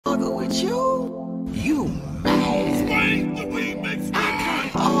with you? You mad? I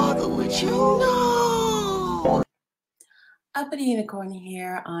can't argue with you. No. Uppity Unicorn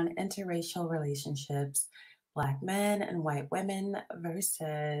here on interracial relationships, Black men and white women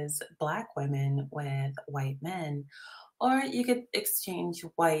versus Black women with white men, or you could exchange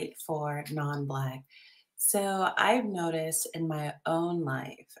white for non-Black. So I've noticed in my own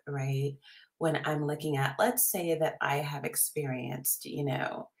life, right, when I'm looking at, let's say that I have experienced,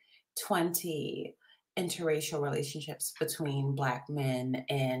 20 interracial relationships between Black men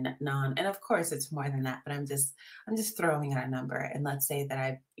and and of course it's more than that, but I'm just throwing out a number. And let's say that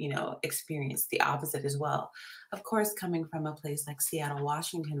I've, experienced the opposite as well. Of course, coming from a place like Seattle,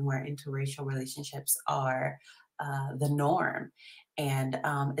 Washington, where interracial relationships are the norm. And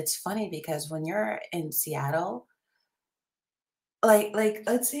it's funny because when you're in Seattle, like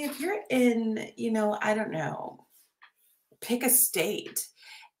let's say if you're in, I don't know, pick a state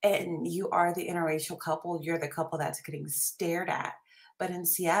and you are the interracial couple, you're the couple that's getting stared at. But in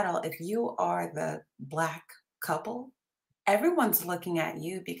Seattle, if you are the Black couple, everyone's looking at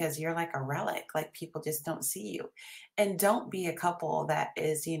you because you're like a relic, like people just don't see you. And don't be a couple that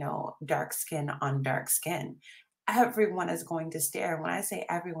is, dark skin on dark skin. Everyone is going to stare. When I say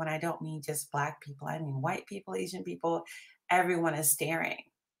everyone, I don't mean just Black people. I mean white people, Asian people. Everyone is staring.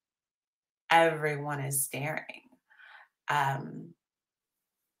 Everyone is staring.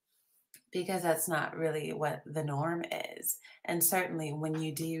 Because that's not really what the norm is. And certainly when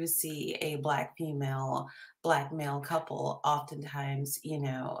you do see a Black female, Black male couple, oftentimes,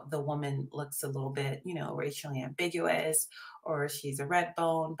 the woman looks a little bit, racially ambiguous, or she's a red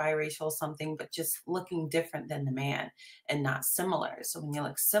bone, biracial, something, but just looking different than the man and not similar. So when you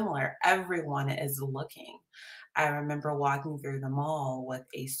look similar, everyone is looking. I remember walking through the mall with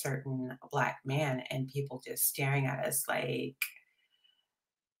a certain Black man and people just staring at us like,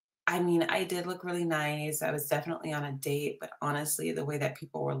 I mean, I did look really nice. I was definitely on a date, but honestly, the way that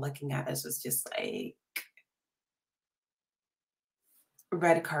people were looking at us was just like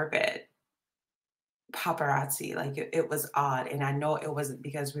red carpet paparazzi. Like it was odd. And I know it wasn't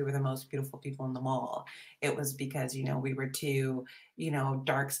because we were the most beautiful people in the mall. It was because, we were two,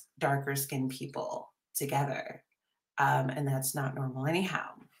 darker skinned people together. And that's not normal anyhow.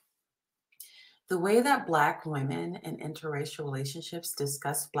 The way that Black women in interracial relationships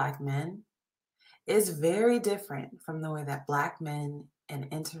discuss Black men is very different from the way that Black men in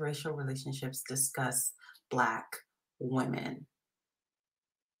interracial relationships discuss Black women.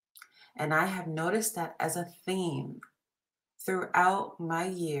 And I have noticed that as a theme throughout my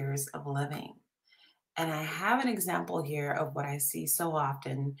years of living. And I have an example here of what I see so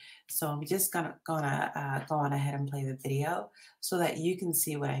often. So I'm just gonna go on ahead and play the video so that you can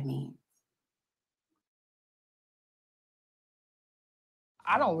see what I mean.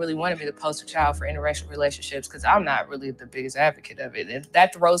 I don't really want to be the poster child for interracial relationships because I'm not really the biggest advocate of it. And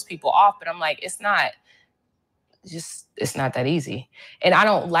that throws people off, but I'm like, it's not that easy. And I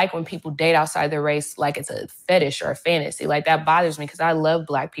don't like when people date outside their race like it's a fetish or a fantasy. Like that bothers me because I love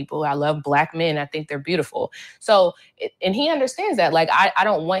Black people. I love Black men. I think they're beautiful. So, and he understands that. Like, I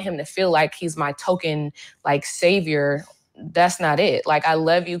don't want him to feel like he's my token, like, savior. That's not it. Like, I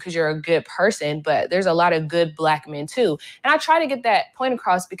love you because you're a good person, but there's a lot of good Black men too. And I try to get that point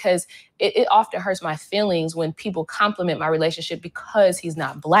across because it often hurts my feelings when people compliment my relationship because he's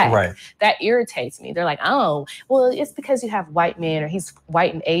not Black. Right. That irritates me. They're like, oh, well, it's because you have white men or he's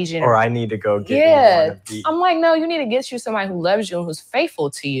white and Asian. Or I need to go get one of these. I'm like, no, you need to get you somebody who loves you and who's faithful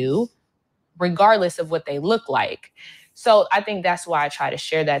to you, regardless of what they look like. So I think that's why I try to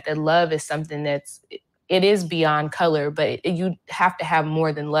share that love is something it is beyond color, but you have to have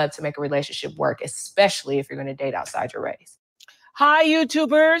more than love to make a relationship work, especially if you're going to date outside your race. Hi,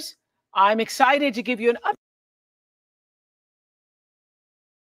 YouTubers. I'm excited to give you an update.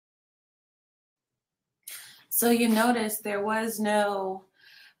 So you notice there was no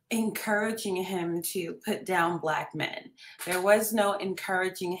encouraging him to put down Black men. There was no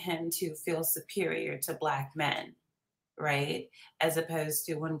encouraging him to feel superior to Black men, right? As opposed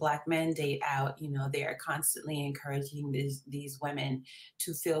to when Black men date out, they are constantly encouraging these women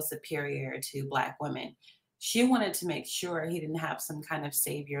to feel superior to Black women. She wanted to make sure he didn't have some kind of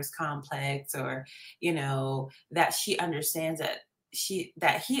savior's complex or, that he understands that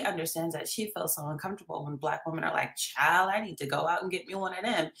she feels so uncomfortable when Black women are like, child, I need to go out and get me one of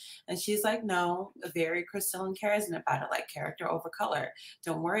them. And she's like, no, very Crystalline Cares about it, like character over color.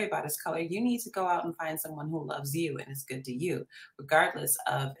 Don't worry about his color. You need to go out and find someone who loves you and is good to you, regardless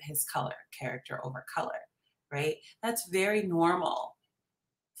of his color, character over color, right? That's very normal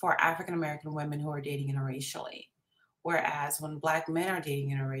for African-American women who are dating interracially. Whereas when Black men are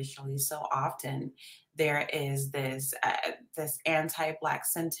dating interracially, so often there is this this anti-Black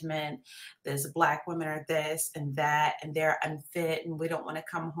sentiment. This Black women are this and that, and they're unfit, and we don't want to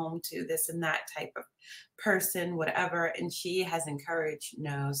come home to this and that type of person, whatever. And she has encouraged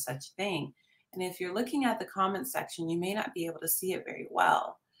no such thing. And if you're looking at the comment section, you may not be able to see it very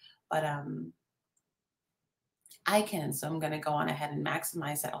well, but I can. So I'm going to go on ahead and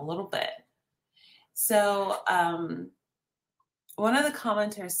maximize it a little bit. So one of the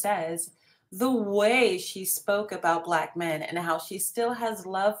commenters says, the way she spoke about Black men and how she still has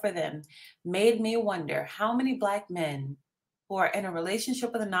love for them made me wonder how many Black men who are in a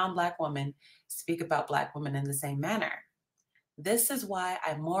relationship with a non-Black woman speak about Black women in the same manner. This is why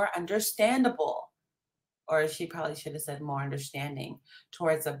I'm more understandable, or she probably should have said more understanding,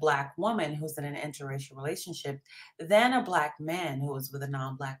 towards a Black woman who's in an interracial relationship than a Black man who is with a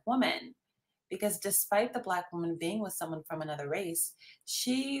non-Black woman. Because despite the Black woman being with someone from another race,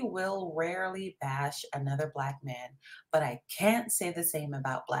 she will rarely bash another Black man. But I can't say the same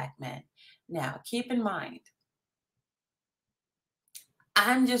about Black men. Now, keep in mind,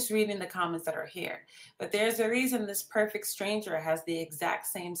 I'm just reading the comments that are here. But there's a reason this perfect stranger has the exact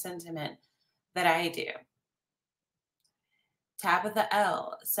same sentiment that I do. Tabitha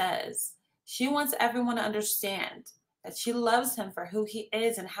L says, she wants everyone to understand that she loves him for who he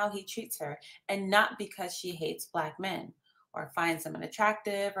is and how he treats her, and not because she hates Black men or finds them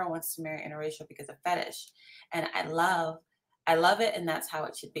unattractive or wants to marry interracial because of fetish. And I love it, and that's how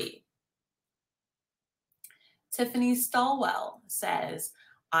it should be. Tiffany Stallwell says,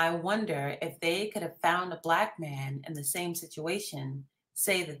 I wonder if they could have found a Black man in the same situation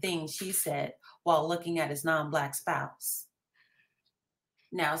say the things she said while looking at his non-Black spouse.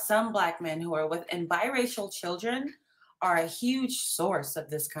 Now, some Black men who are within biracial children are a huge source of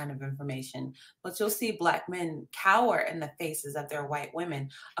this kind of information, but you'll see Black men cower in the faces of their white women,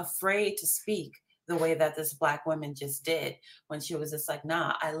 afraid to speak the way that this Black woman just did when she was just like,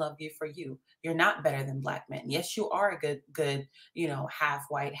 nah, I love you for you. You're not better than Black men. Yes, you are a good, half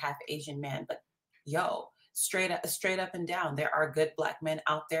white, half Asian man, but yo, straight up and down, there are good Black men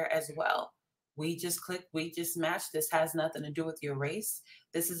out there as well. We just click, we just match. This has nothing to do with your race.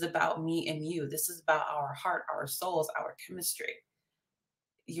 This is about me and you. This is about our heart, our souls, our chemistry.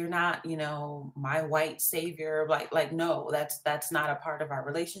 You're not, my white savior. Like, no, that's not a part of our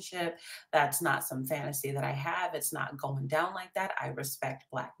relationship. That's not some fantasy that I have. It's not going down like that. I respect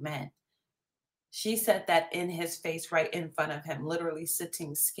Black men. She said that in his face, right in front of him, literally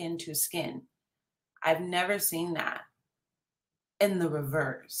sitting skin to skin. I've never seen that in the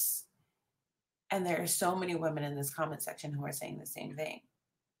reverse. And there are so many women in this comment section who are saying the same thing.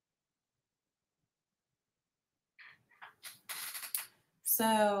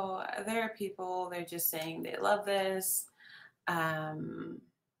 So there are people, they're just saying they love this. Let's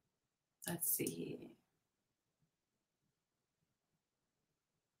see.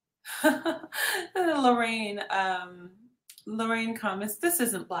 Lorraine comments, this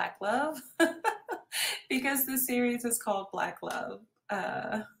isn't Black love because the series is called Black Love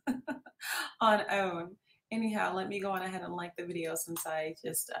on OWN. Anyhow, let me go on ahead and like the video since I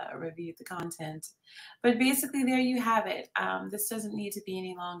just reviewed the content. But basically, there you have it. This doesn't need to be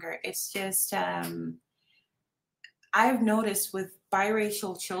any longer. It's just, I've noticed with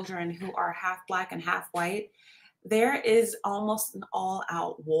biracial children who are half Black and half white, there is almost an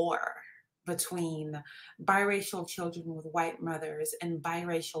all-out war between biracial children with white mothers and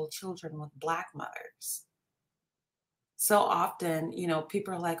biracial children with Black mothers. So often,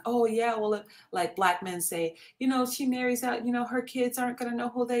 people are like, oh yeah, well, like Black men say, she marries out, her kids aren't going to know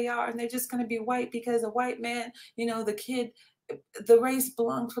who they are and they're just going to be white because a white man, the race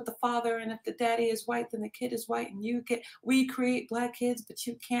belongs with the father. And if the daddy is white, then the kid is white and we create Black kids, but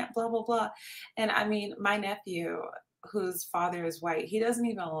you can't blah, blah, blah. And I mean, my nephew, whose father is white, he doesn't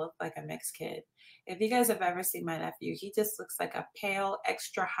even look like a mixed kid. If you guys have ever seen my nephew, he just looks like a pale,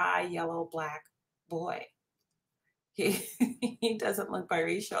 extra high yellow Black boy. He doesn't look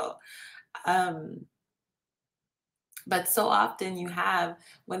biracial. But so often you have,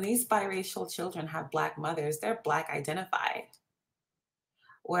 when these biracial children have Black mothers, they're Black identified.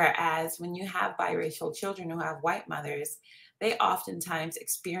 Whereas when you have biracial children who have white mothers, they oftentimes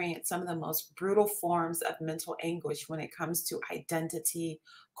experience some of the most brutal forms of mental anguish when it comes to identity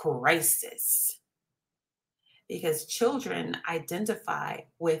crisis. Because children identify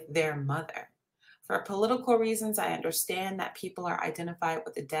with their mother. For political reasons, I understand that people are identified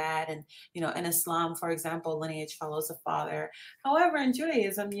with the dad. And, in Islam, for example, lineage follows the father. However, in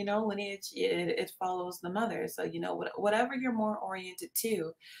Judaism, lineage, it follows the mother. So, whatever you're more oriented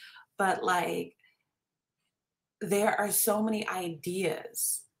to. But like, there are so many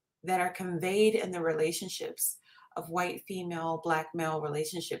ideas that are conveyed in the relationships of white female, black male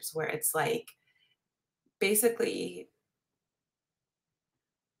relationships where it's like basically,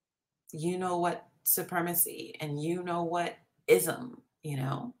 you know what supremacy and you know what ism, you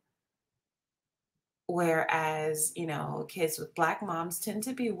know? Whereas, you know, kids with black moms tend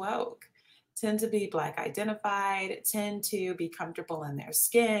to be woke, tend to be black identified, tend to be comfortable in their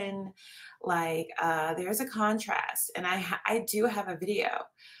skin. Like there's a contrast. And I do have a video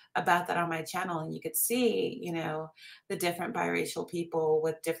about that on my channel, and you could see, you know, the different biracial people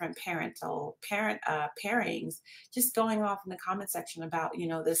with different pairings just going off in the comment section about, you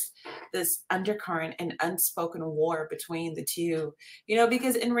know, this undercurrent and unspoken war between the two, you know,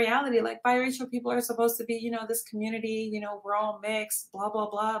 because in reality, like biracial people are supposed to be, you know, this community, you know, we're all mixed, blah, blah,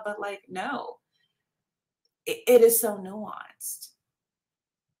 blah. But like, no, it is so nuanced.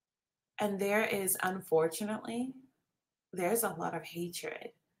 And there is, unfortunately, there's a lot of hatred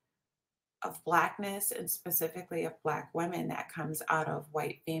of blackness and specifically of black women that comes out of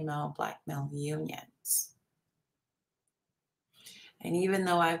white female, black male unions. And even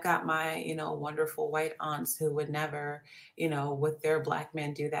though I've got my, you know, wonderful white aunts who would never, you know, with their black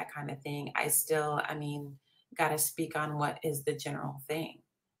men do that kind of thing, I still, I mean, got to speak on what is the general thing.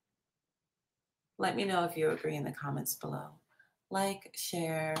 Let me know if you agree in the comments below. Like,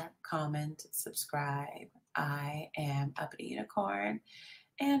 share, comment, subscribe. I am Uppity Unicorn,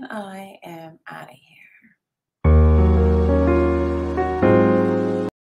 and I am out of here.